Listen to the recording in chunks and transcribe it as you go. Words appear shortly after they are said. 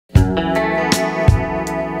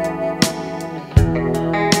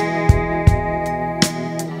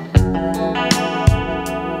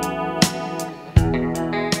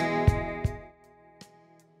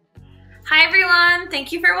Hi everyone,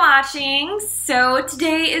 thank you for watching. So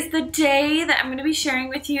today is the day that I'm going to be sharing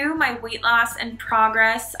with you my weight loss and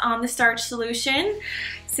progress on the Starch solution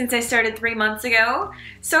since I started 3 months ago.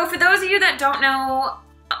 So for those of you that don't know,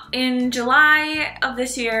 in July of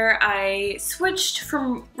this year I switched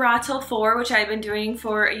from raw till 4, which I've been doing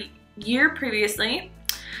for a year previously,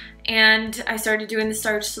 and I started doing the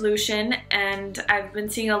Starch solution, and I've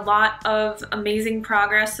been seeing a lot of amazing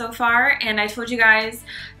progress so far. And I told you guys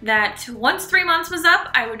that once 3 months was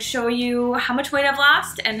up, I would show you how much weight I've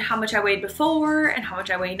lost and how much I weighed before and how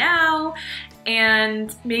much I weigh now,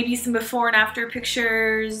 and maybe some before and after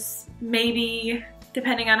pictures, maybe,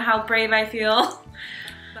 depending on how brave I feel.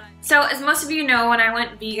 So as most of you know, when I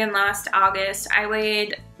went vegan last August, I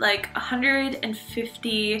weighed like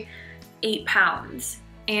 158 pounds.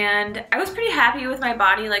 And I was pretty happy with my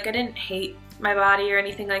body. Like, I didn't hate my body or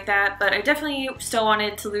anything like that, but I definitely still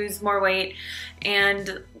wanted to lose more weight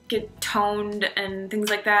and get toned and things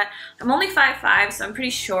like that. I'm only 5'5", so I'm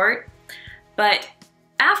pretty short, but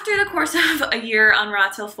after the course of a year on raw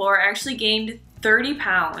till 4, I actually gained 30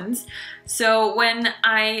 pounds. So when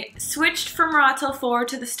I switched from raw till 4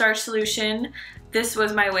 to the Starch solution, this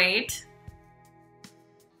was my weight.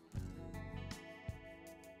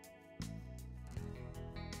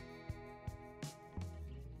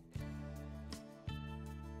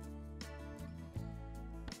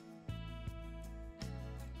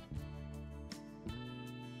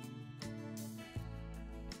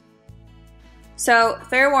 So,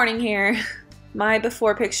 fair warning here, my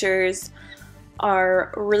before pictures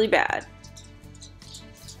are really bad.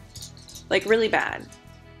 Like, really bad.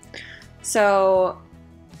 So,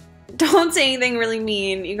 don't say anything really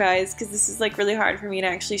mean, you guys, because this is like really hard for me to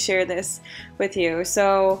actually share this with you.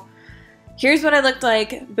 So, here's what I looked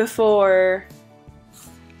like before,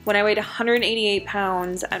 when I weighed 188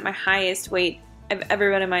 pounds at my highest weight I've ever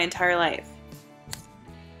been in my entire life.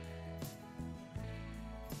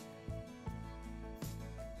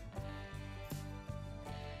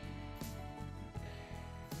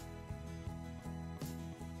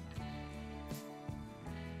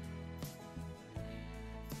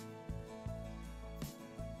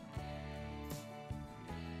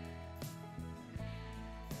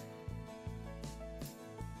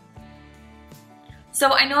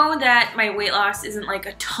 So I know that my weight loss isn't like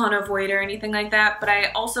a ton of weight or anything like that, but I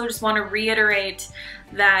also just want to reiterate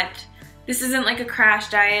that this isn't like a crash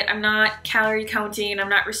diet. I'm not calorie counting, I'm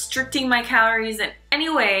not restricting my calories in any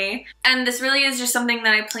way, and this really is just something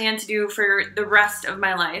that I plan to do for the rest of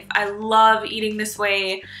my life. I love eating this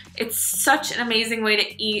way. It's such an amazing way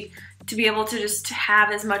to eat, to be able to just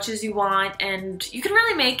have as much as you want, and you can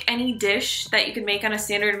really make any dish that you can make on a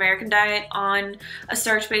standard American diet on a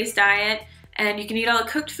starch-based diet. And you can eat all the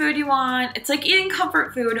cooked food you want. It's like eating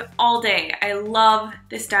comfort food all day. I love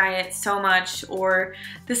this diet so much, or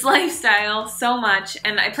this lifestyle so much,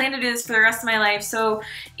 and I plan to do this for the rest of my life. So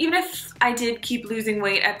even if I did keep losing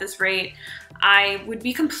weight at this rate, I would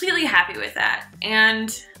be completely happy with that.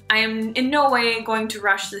 And I am in no way going to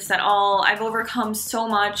rush this at all. I've overcome so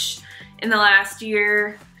much in the last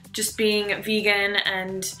year just being vegan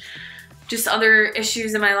and just other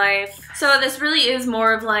issues in my life. So this really is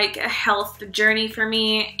more of like a health journey for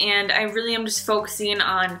me, and I really am just focusing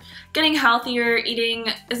on getting healthier, eating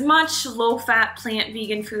as much low-fat plant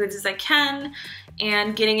vegan foods as I can,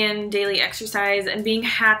 and getting in daily exercise and being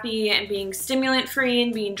happy and being stimulant-free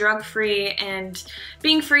and being drug-free and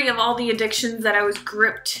being free of all the addictions that I was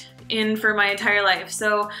gripped in for my entire life.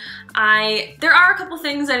 So there are a couple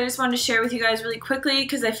things that I just wanted to share with you guys really quickly,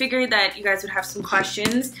 because I figured that you guys would have some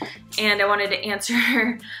questions and I wanted to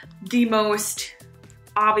answer the most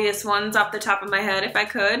obvious ones off the top of my head if I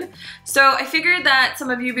could. So I figured that some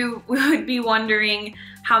of you would be wondering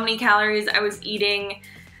how many calories I was eating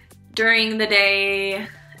during the day,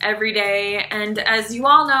 every day, and as you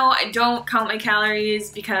all know, I don't count my calories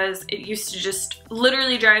because it used to just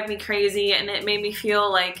literally drive me crazy, and it made me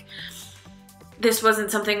feel like this wasn't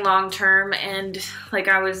something long-term and like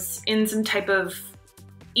I was in some type of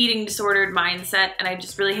eating disordered mindset, and I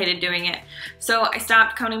just really hated doing it. So I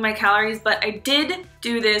stopped counting my calories, but I did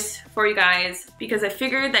do this for you guys because I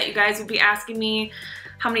figured that you guys would be asking me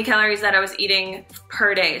how many calories that I was eating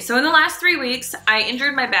per day. So in the last 3 weeks, I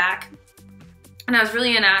injured my back and I was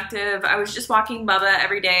really inactive. I was just walking Bubba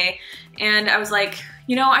every day, and I was like,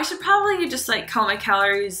 you know, I should probably just like count my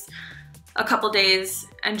calories a couple days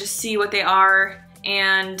and just see what they are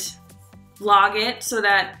and vlog it so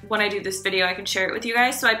that when I do this video I can share it with you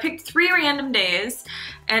guys. So I picked 3 random days,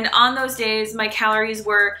 and on those days my calories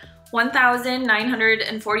were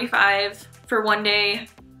 1,945 for one day.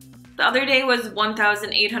 The other day was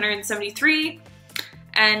 1,873,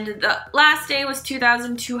 and the last day was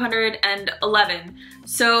 2,211.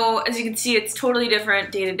 So as you can see, it's totally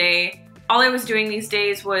different day to day. All I was doing these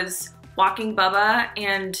days was walking Bubba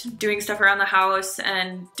and doing stuff around the house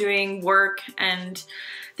and doing work and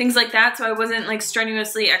things like that. So I wasn't like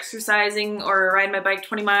strenuously exercising or riding my bike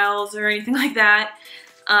 20 miles or anything like that.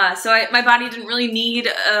 My body didn't really need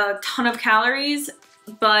a ton of calories,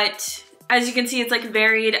 but as you can see, it's like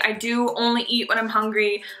varied. I do only eat when I'm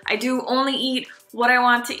hungry. I do only eat what I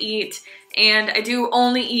want to eat, and I do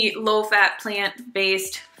only eat low-fat,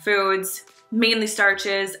 plant-based foods, mainly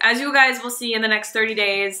starches. As you guys will see in the next 30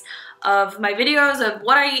 days of my videos of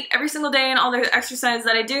what I eat every single day and all the exercise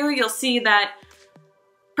that I do, you'll see that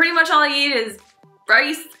pretty much all I eat is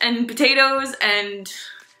rice and potatoes and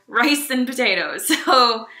rice and potatoes.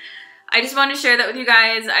 So I just wanted to share that with you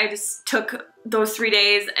guys. I just took those 3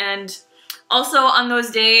 days, and also on those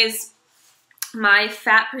days, my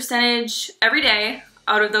fat percentage every day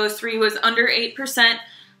out of those 3 was under 8%.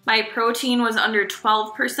 My protein was under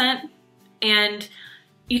 12%, and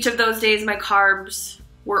each of those days my carbs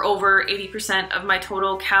were over 80% of my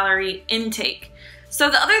total calorie intake. So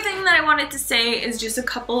the other thing that I wanted to say is just a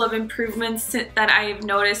couple of improvements that I've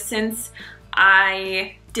noticed since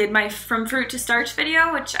I did my From Fruit to Starch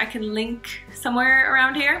video, which I can link somewhere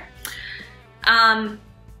around here.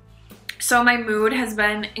 So my mood has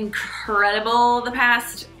been incredible the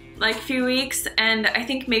past like few weeks, and I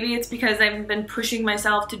think maybe it's because I've been pushing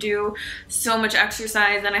myself to do so much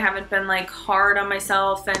exercise and I haven't been like hard on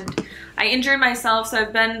myself, and I injured myself, so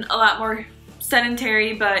I've been a lot more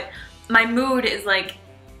sedentary, but my mood is like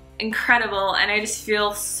incredible and I just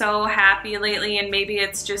feel so happy lately. And maybe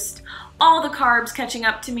it's just all the carbs catching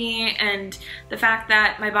up to me and the fact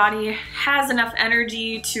that my body has enough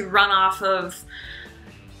energy to run off of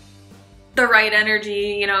the right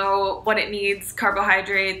energy, you know, what it needs,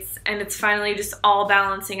 carbohydrates, and it's finally just all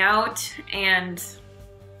balancing out, and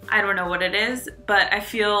I don't know what it is, but I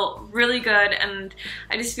feel really good and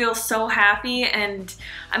I just feel so happy, and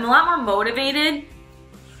I'm a lot more motivated.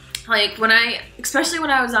 Like especially when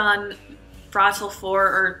I was on Throttle 4,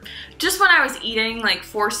 or just when I was eating, like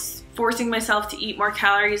forcing myself to eat more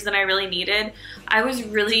calories than I really needed, I was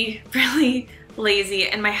really, really lazy,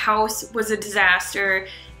 and my house was a disaster.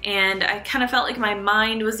 And I kind of felt like my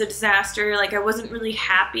mind was a disaster, like I wasn't really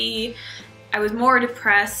happy, I was more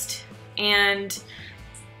depressed, and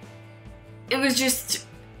it was just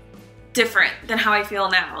different than how I feel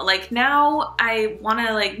now. Like now I want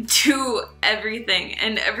to like do everything,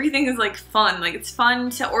 and everything is like fun. Like it's fun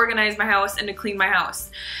to organize my house and to clean my house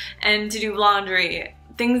and to do laundry,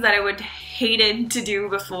 things that I would hated to do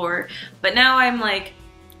before. But now I'm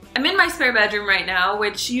in my spare bedroom right now,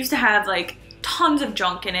 which used to have like tons of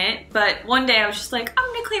junk in it, but one day I was just like,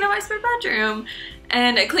 I'm gonna clean out my spare bedroom,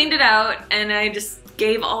 and I cleaned it out and I just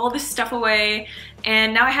gave all this stuff away,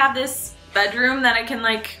 and now I have this bedroom that I can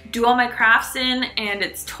like do all my crafts in, and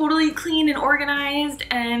it's totally clean and organized,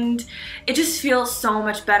 and it just feels so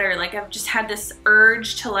much better. Like I've just had this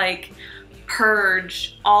urge to like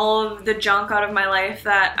purge all of the junk out of my life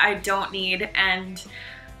that I don't need, and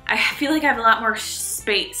I feel like I have a lot more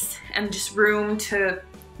space and just room to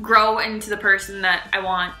grow into the person that I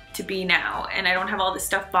want to be now, and I don't have all this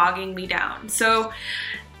stuff bogging me down. So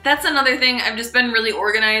that's another thing. I've just been really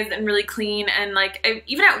organized and really clean, and like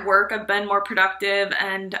even at work I've been more productive,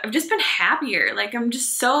 and I've just been happier. Like I'm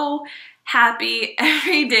just so happy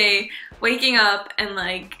every day, waking up and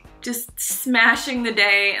like just smashing the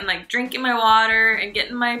day and like drinking my water and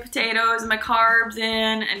getting my potatoes and my carbs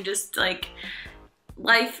in, and just like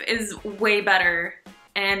life is way better.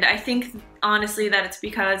 And I think honestly that it's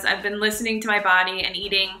because I've been listening to my body and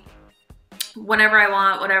eating whenever I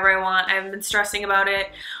want, whatever I want. I haven't been stressing about it,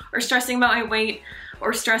 or stressing about my weight,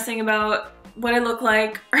 or stressing about what I look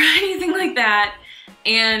like, or anything like that.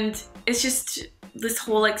 And it's just this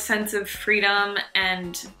whole like sense of freedom,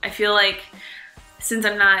 and I feel like since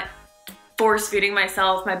I'm not force feeding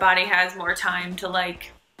myself, my body has more time to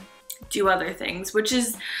like do other things, which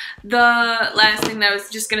is the last thing that I was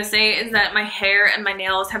just gonna say, is that my hair and my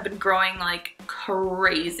nails have been growing like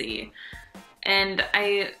crazy, and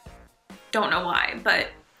I don't know why, but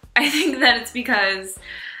I think that it's because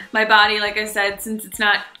my body, like I said, since it's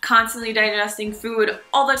not constantly digesting food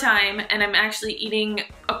all the time, and I'm actually eating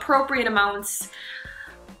appropriate amounts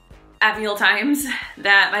at meal times,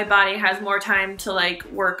 that my body has more time to like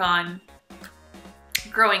work on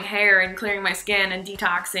growing hair and clearing my skin and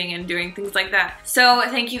detoxing and doing things like that. So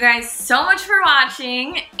thank you guys so much for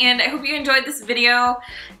watching, and I hope you enjoyed this video,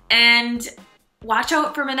 and watch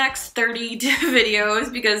out for my next 30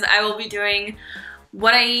 videos because I will be doing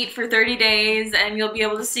what I eat for 30 days, and you'll be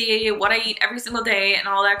able to see what I eat every single day and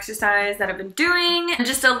all the exercise that I've been doing. And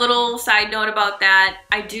just a little side note about that,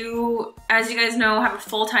 I do, as you guys know, have a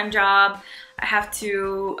full-time job. I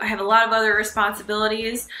have a lot of other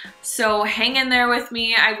responsibilities, so hang in there with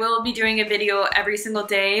me. I will be doing a video every single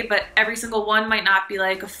day, but every single one might not be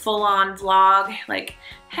like a full-on vlog, like,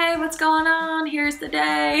 hey, what's going on? Here's the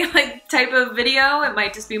day, like type of video. It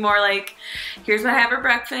might just be more like, here's what I had for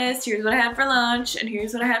breakfast, here's what I had for lunch, and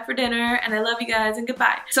here's what I had for dinner, and I love you guys, and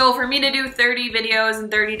goodbye. So for me to do 30 videos in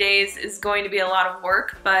 30 days is going to be a lot of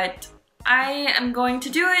work, but I am going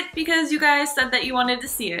to do it because you guys said that you wanted to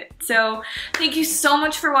see it. So thank you so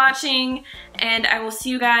much for watching, and I will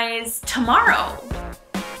see you guys tomorrow.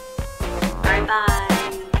 Bye bye.